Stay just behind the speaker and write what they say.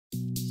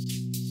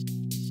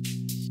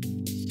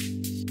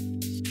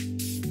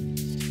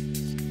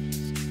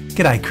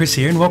G'day, Chris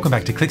here and welcome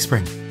back to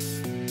Clickspring.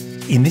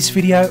 In this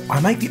video,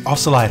 I make the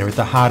oscillator at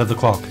the heart of the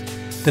clock,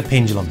 the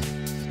pendulum.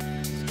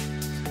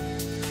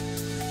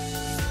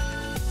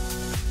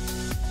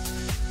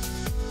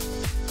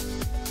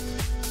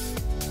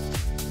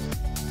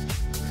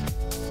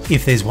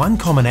 If there's one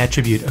common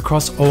attribute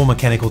across all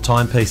mechanical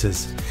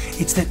timepieces,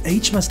 it's that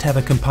each must have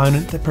a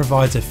component that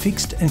provides a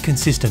fixed and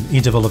consistent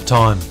interval of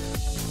time.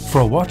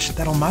 For a watch,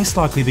 that'll most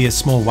likely be a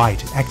small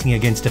weight acting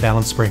against a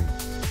balance spring.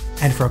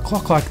 And for a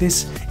clock like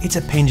this, it's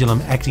a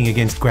pendulum acting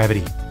against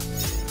gravity.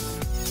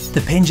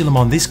 The pendulum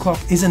on this clock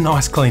is a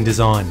nice clean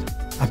design,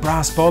 a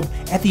brass bob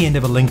at the end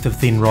of a length of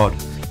thin rod.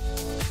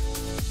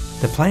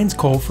 The plans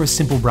call for a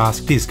simple brass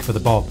disc for the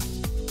bob,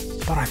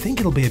 but I think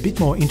it'll be a bit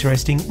more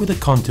interesting with a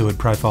contoured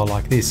profile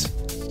like this.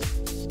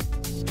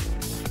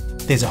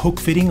 There's a hook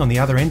fitting on the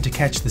other end to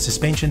catch the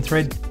suspension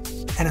thread,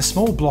 and a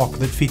small block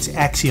that fits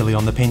axially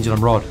on the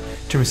pendulum rod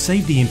to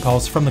receive the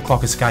impulse from the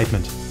clock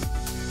escapement.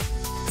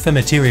 For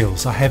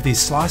materials, I have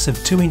this slice of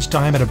 2-inch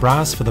diameter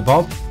brass for the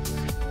bob,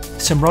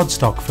 some rod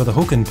stock for the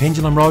hook and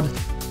pendulum rod,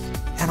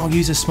 and I'll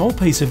use a small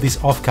piece of this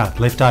offcut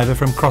left over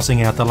from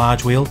crossing out the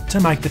large wheel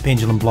to make the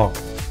pendulum block.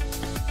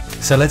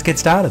 So let's get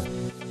started.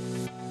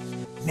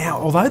 Now,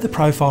 although the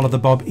profile of the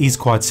bob is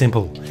quite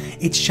simple,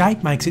 its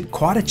shape makes it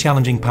quite a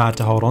challenging part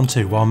to hold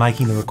onto while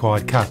making the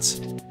required cuts.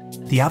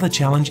 The other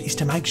challenge is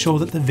to make sure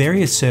that the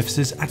various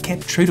surfaces are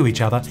kept true to each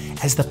other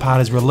as the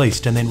part is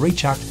released and then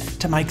rechucked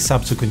to make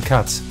subsequent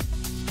cuts.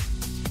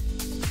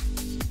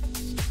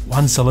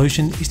 One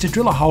solution is to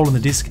drill a hole in the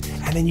disc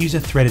and then use a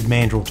threaded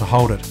mandrel to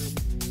hold it.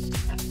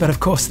 But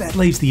of course that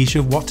leaves the issue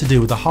of what to do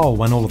with the hole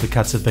when all of the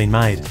cuts have been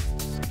made.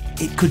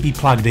 It could be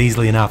plugged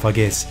easily enough, I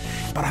guess,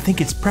 but I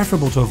think it's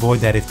preferable to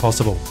avoid that if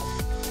possible.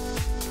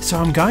 So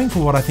I'm going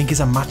for what I think is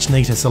a much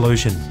neater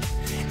solution,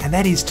 and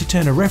that is to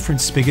turn a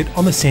reference spigot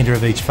on the centre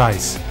of each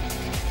face.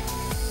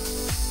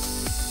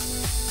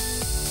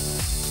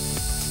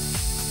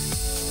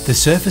 The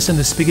surface and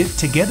the spigot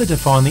together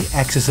define the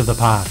axis of the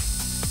part.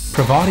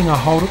 Providing I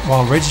hold it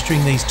while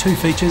registering these two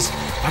features,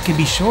 I can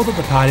be sure that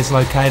the part is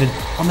located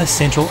on the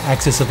central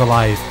axis of the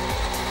lathe.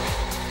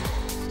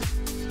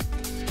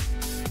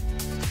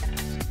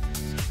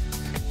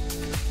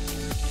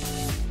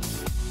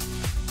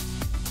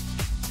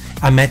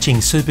 A matching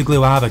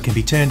superglue arbor can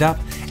be turned up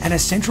and a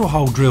central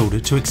hole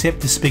drilled to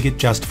accept the spigot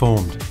just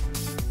formed.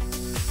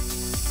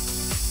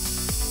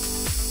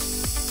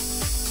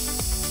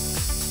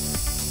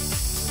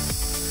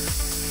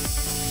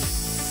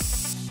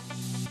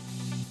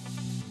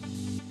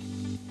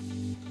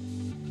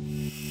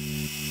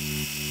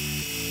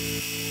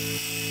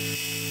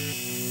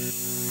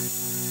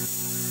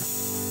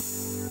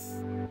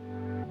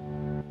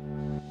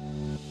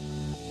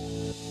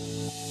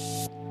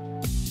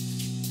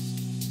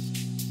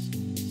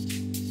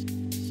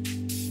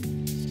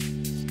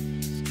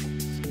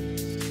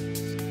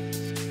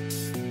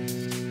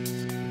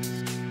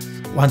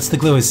 Once the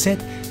glue is set,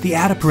 the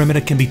outer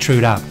perimeter can be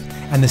trued up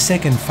and the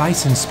second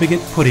face and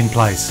spigot put in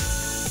place.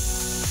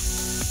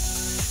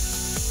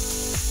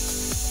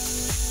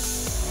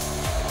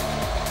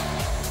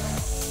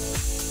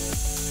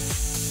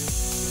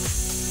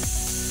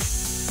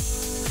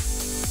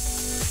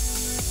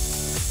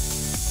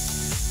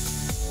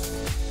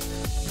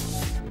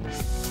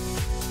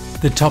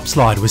 The top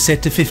slide was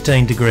set to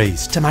 15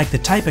 degrees to make the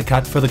taper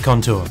cut for the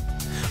contour.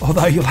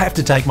 Although you'll have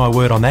to take my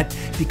word on that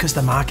because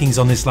the markings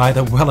on this lathe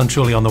are well and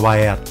truly on the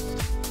way out.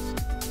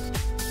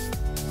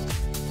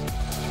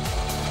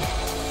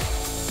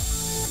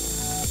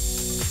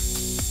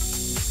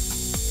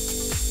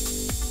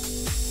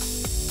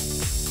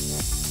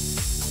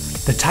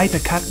 The taper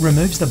cut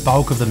removes the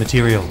bulk of the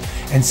material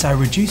and so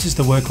reduces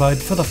the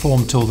workload for the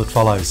form tool that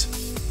follows.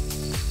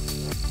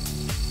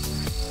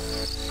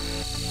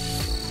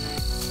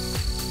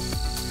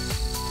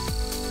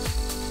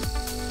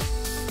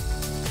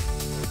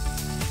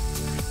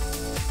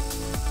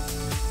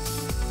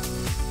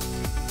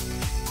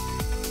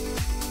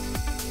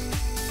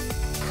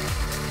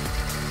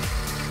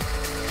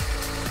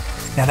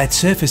 Now that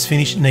surface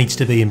finish needs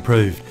to be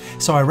improved,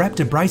 so I wrapped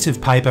abrasive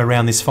paper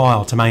around this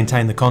file to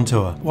maintain the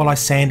contour, while I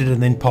sanded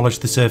and then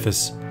polished the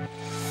surface.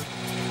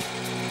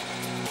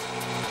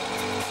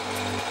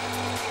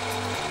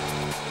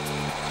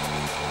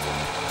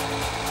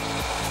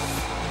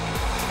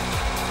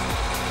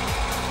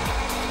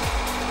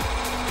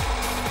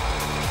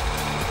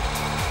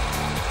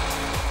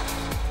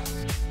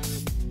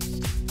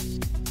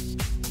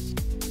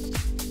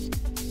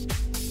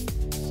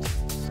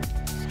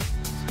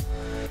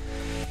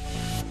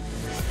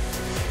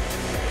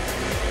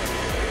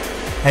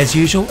 As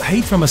usual,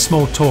 heat from a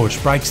small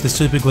torch breaks the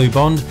superglue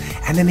bond,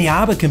 and then the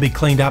arbor can be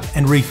cleaned up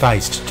and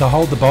refaced to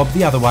hold the bob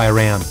the other way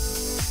around.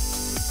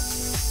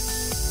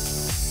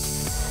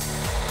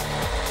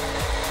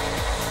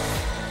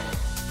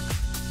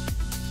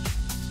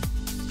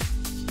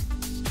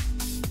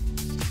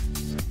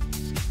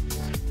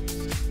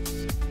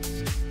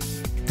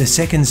 The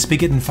second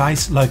spigot and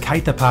face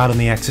locate the part on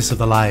the axis of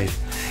the lathe,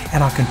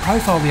 and I can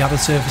profile the other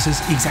surfaces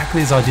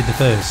exactly as I did the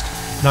first,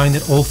 knowing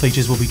that all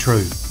features will be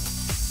true.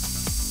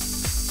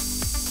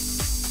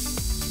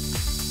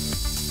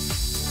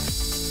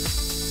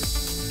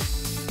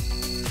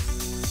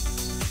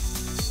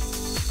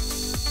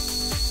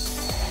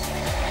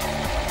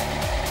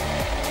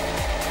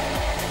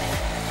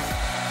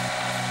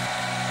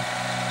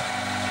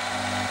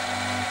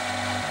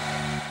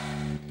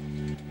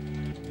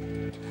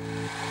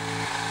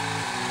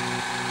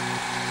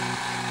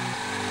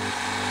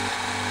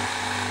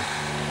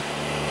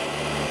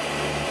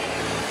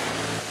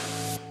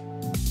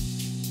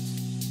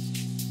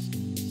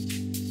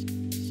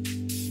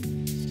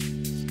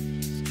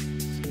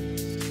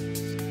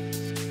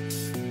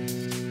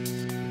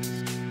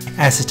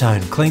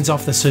 Acetone cleans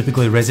off the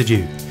superglue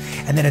residue,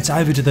 and then it's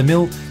over to the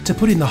mill to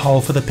put in the hole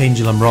for the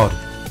pendulum rod.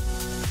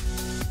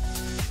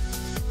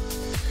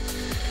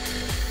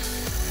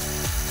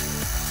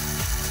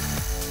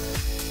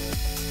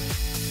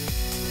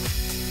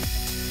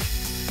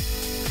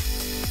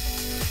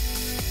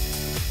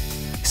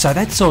 So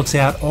that sorts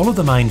out all of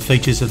the main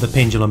features of the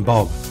pendulum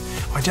bob.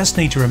 I just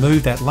need to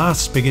remove that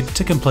last spigot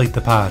to complete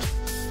the part.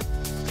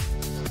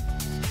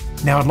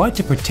 Now I'd like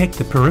to protect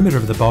the perimeter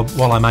of the bob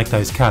while I make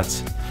those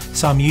cuts,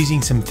 so I'm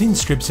using some thin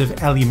strips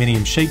of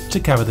aluminium sheet to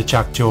cover the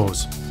chuck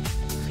jaws.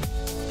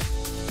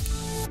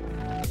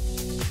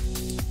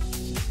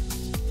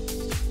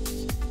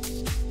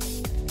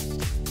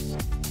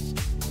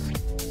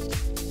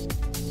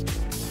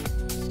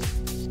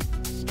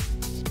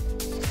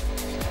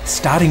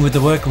 Starting with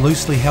the work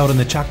loosely held in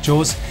the chuck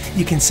jaws,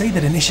 you can see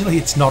that initially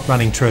it's not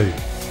running true.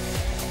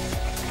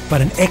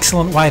 But an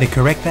excellent way to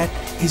correct that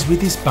is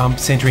with this bump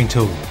centering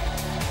tool.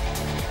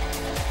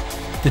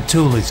 The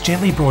tool is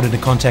gently brought into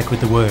contact with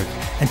the work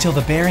until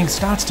the bearing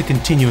starts to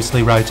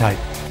continuously rotate.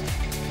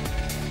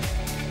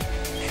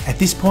 At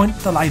this point,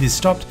 the lathe is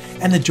stopped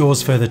and the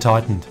jaws further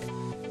tightened.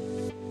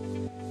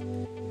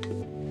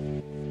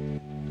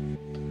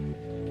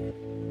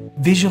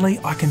 Visually,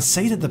 I can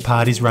see that the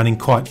part is running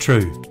quite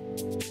true,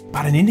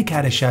 but an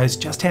indicator shows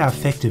just how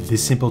effective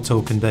this simple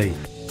tool can be.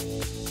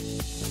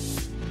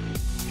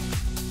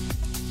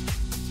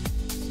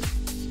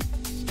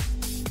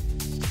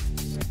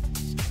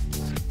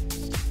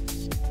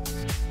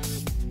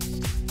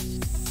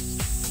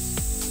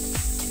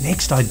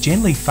 Next, I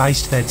gently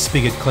faced that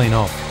spigot clean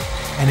off,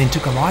 and then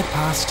took a light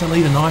pass to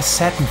leave a nice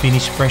satin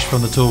finish fresh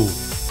from the tool.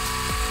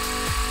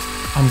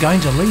 I'm going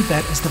to leave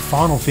that as the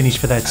final finish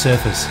for that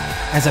surface,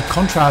 as a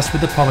contrast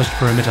with the polished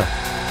perimeter.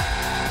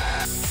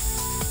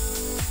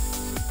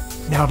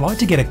 Now I'd like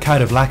to get a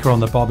coat of lacquer on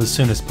the bob as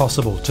soon as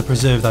possible to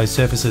preserve those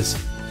surfaces,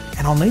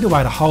 and I'll need a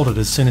way to hold it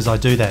as soon as I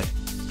do that.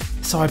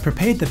 So I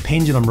prepared the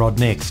pendulum rod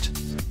next.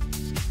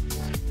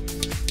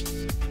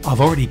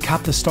 I've already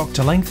cut the stock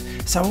to length,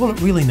 so all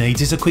it really needs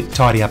is a quick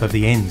tidy up of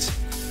the ends.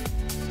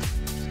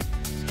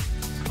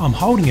 I'm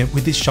holding it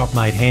with this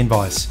shop-made hand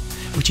vise,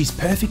 which is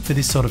perfect for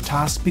this sort of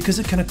task because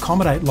it can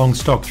accommodate long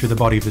stock through the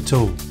body of the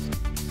tool.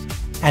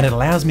 And it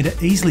allows me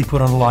to easily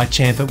put on a light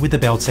chamfer with the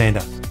belt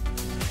sander.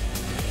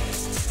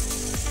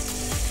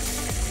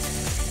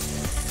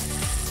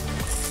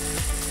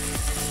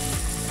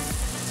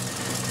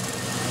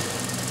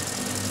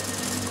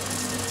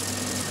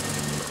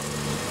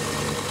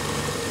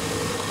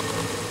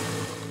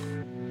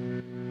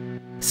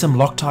 Some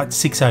Loctite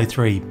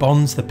 603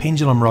 bonds the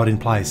pendulum rod in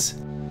place,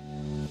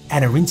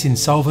 and a rinse in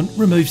solvent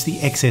removes the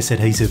excess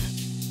adhesive.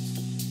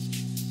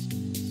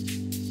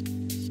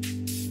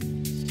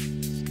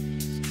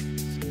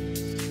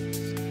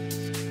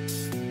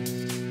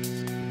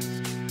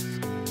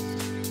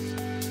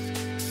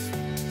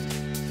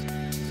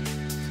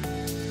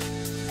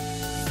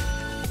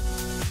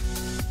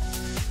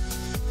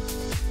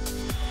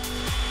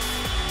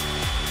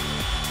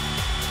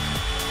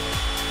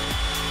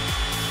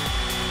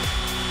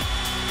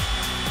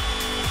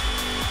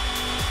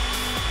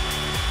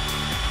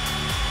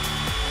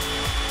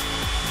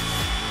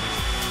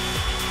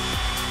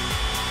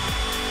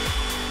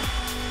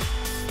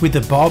 With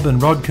the bob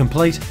and rod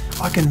complete,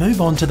 I can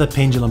move on to the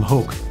pendulum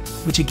hook,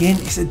 which again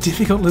is a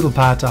difficult little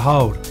part to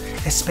hold,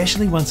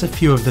 especially once a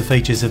few of the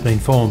features have been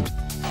formed.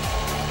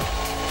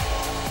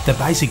 The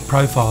basic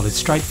profile is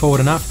straightforward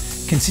enough,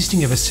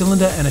 consisting of a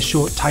cylinder and a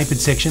short tapered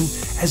section,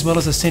 as well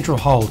as a central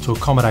hole to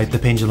accommodate the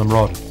pendulum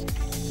rod.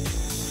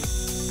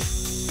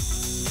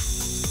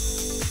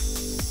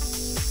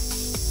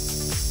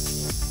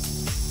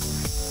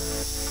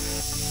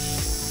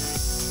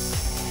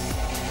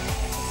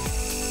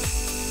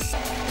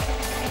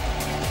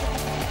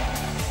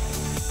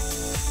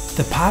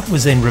 The part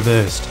was then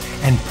reversed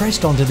and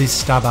pressed onto this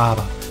stub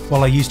arbor,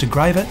 while I used a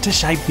graver to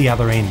shape the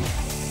other end.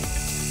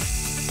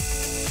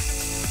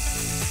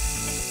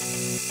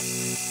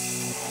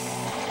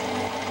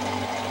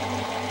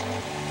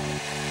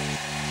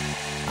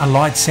 A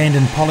light sand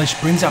and polish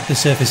brings up the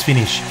surface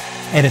finish,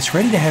 and it's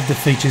ready to have the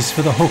features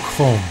for the hook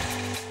formed.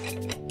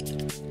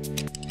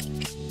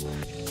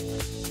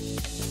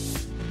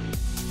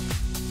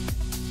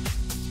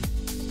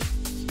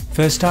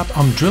 First up,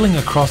 I'm drilling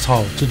a cross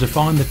hole to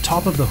define the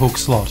top of the hook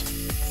slot.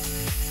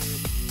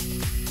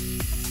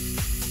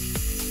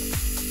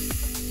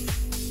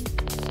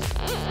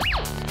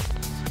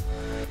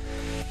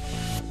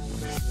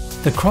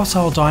 The cross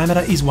hole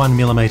diameter is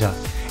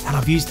 1mm, and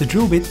I've used the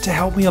drill bit to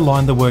help me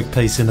align the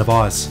workpiece in the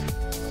vise.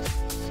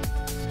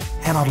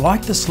 And I'd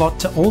like the slot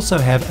to also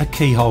have a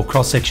keyhole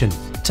cross section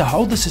to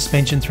hold the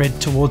suspension thread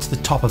towards the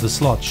top of the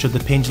slot should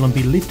the pendulum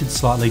be lifted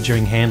slightly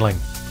during handling.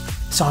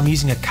 So I'm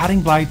using a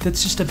cutting blade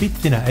that's just a bit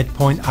thinner at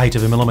 0.8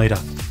 of a millimetre.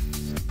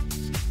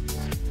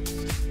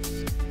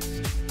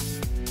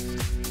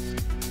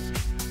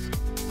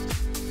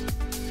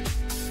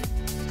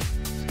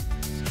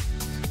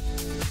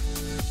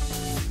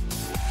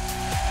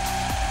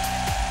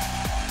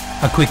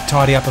 A quick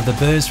tidy up of the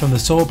burrs from the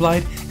saw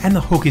blade and the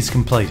hook is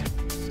complete.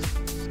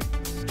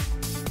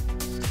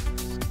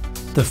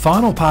 The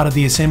final part of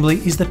the assembly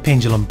is the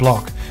pendulum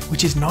block,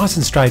 which is nice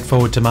and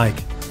straightforward to make.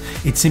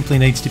 It simply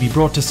needs to be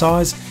brought to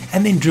size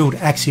and then drilled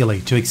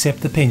axially to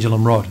accept the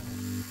pendulum rod.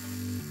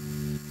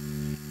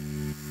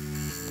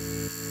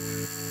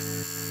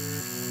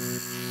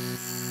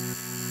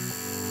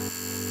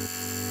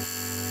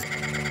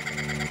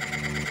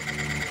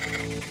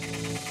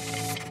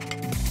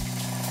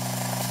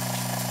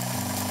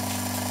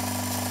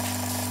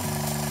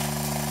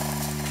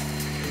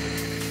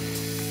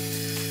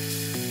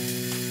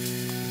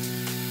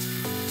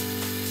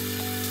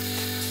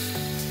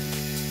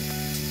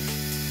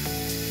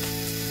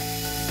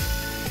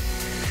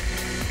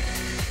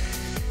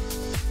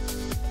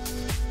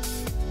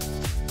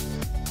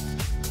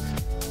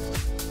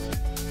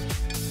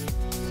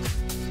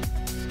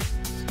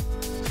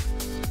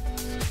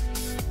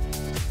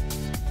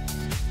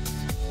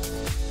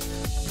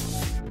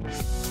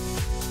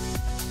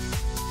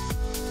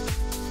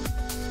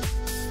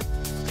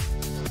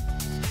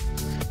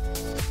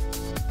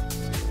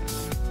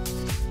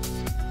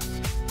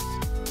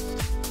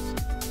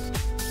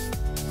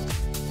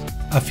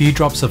 A few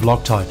drops of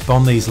Loctite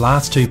bond these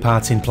last two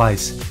parts in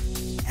place,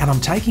 and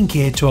I'm taking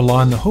care to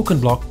align the hook and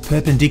block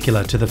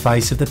perpendicular to the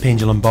face of the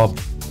pendulum bob.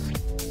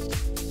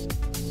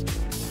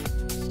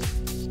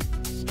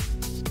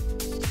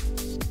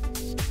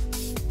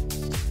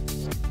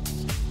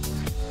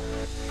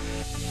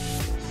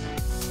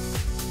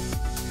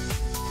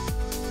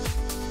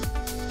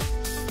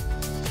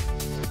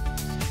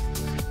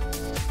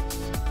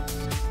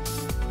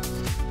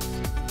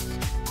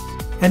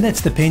 And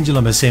that's the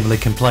pendulum assembly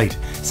complete,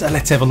 so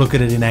let's have a look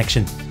at it in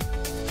action.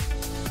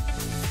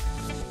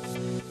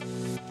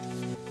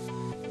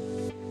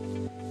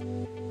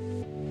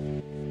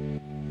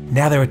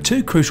 Now there are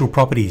two crucial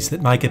properties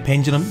that make a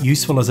pendulum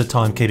useful as a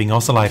timekeeping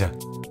oscillator.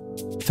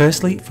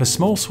 Firstly, for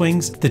small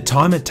swings, the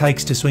time it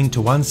takes to swing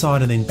to one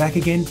side and then back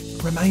again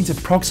remains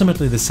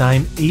approximately the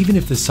same even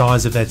if the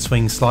size of that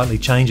swing slightly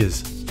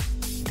changes.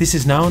 This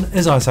is known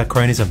as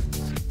isochronism.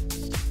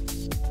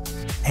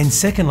 And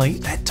secondly,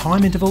 that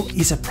time interval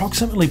is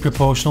approximately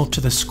proportional to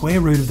the square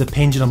root of the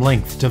pendulum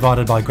length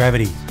divided by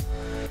gravity.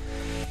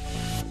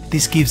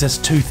 This gives us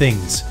two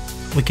things.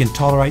 We can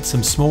tolerate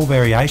some small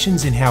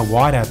variations in how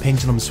wide our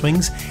pendulum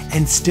swings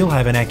and still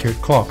have an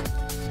accurate clock.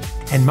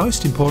 And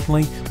most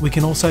importantly, we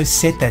can also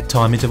set that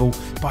time interval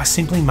by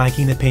simply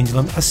making the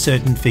pendulum a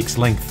certain fixed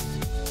length.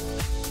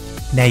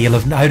 Now you'll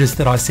have noticed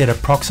that I said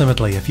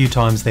approximately a few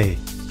times there.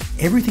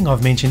 Everything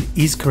I've mentioned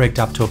is correct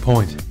up to a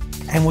point,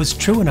 and was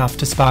true enough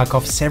to spark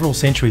off several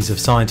centuries of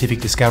scientific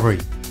discovery.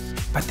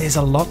 But there's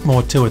a lot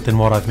more to it than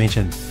what I've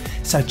mentioned,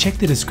 so check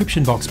the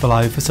description box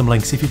below for some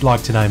links if you'd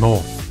like to know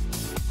more.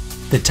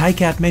 The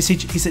takeout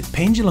message is that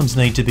pendulums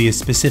need to be a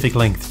specific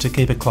length to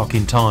keep a clock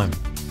in time.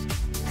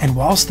 And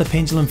whilst the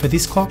pendulum for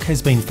this clock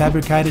has been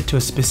fabricated to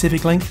a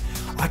specific length,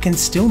 I can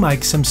still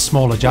make some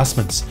small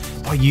adjustments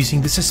by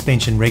using the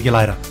suspension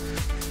regulator.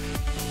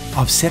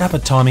 I've set up a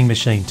timing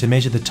machine to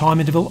measure the time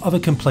interval of a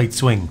complete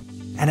swing,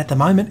 and at the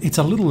moment it's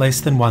a little less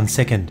than 1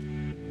 second.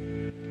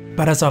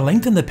 But as I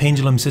lengthen the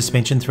pendulum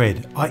suspension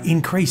thread, I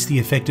increase the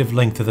effective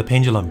length of the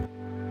pendulum,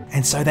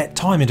 and so that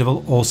time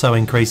interval also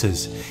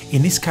increases,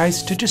 in this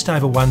case to just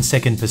over 1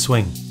 second per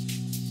swing.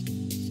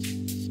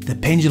 The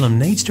pendulum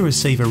needs to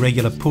receive a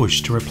regular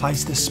push to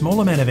replace the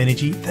small amount of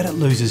energy that it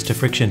loses to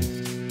friction,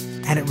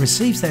 and it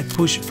receives that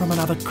push from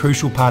another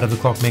crucial part of the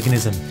clock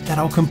mechanism that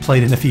I'll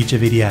complete in a future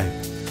video,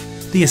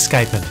 the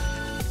escapement.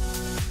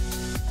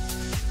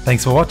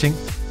 Thanks for watching.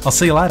 I'll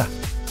see you later.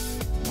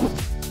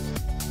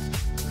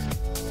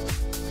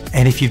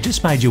 And if you've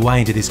just made your way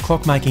into this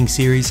clockmaking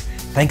series,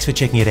 thanks for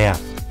checking it out.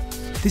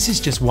 This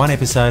is just one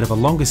episode of a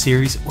longer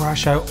series where I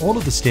show all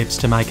of the steps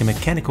to make a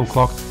mechanical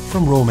clock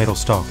from raw metal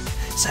stock,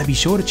 so be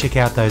sure to check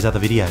out those other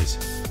videos.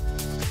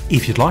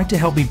 If you'd like to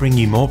help me bring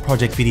you more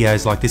project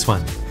videos like this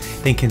one,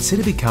 then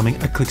consider becoming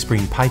a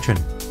Clickspring patron.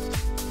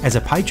 As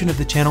a patron of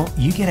the channel,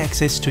 you get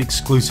access to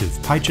exclusive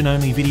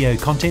patron-only video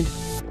content,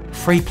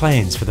 free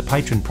plans for the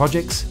patron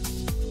projects,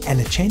 and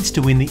a chance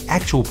to win the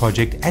actual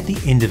project at the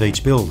end of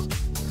each build,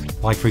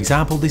 like for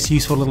example this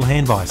useful little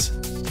hand vise.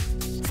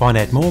 Find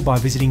out more by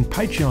visiting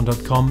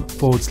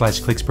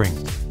patreon.com/clickspring.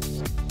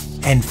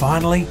 And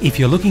finally, if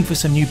you're looking for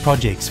some new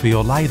projects for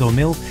your lathe or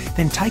mill,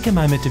 then take a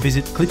moment to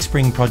visit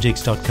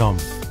clickspringprojects.com,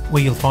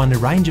 where you'll find a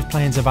range of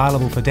plans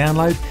available for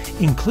download,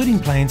 including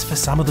plans for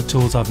some of the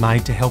tools I've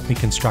made to help me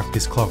construct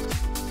this clock.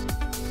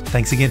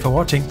 Thanks again for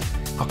watching.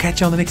 I'll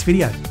catch you on the next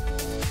video.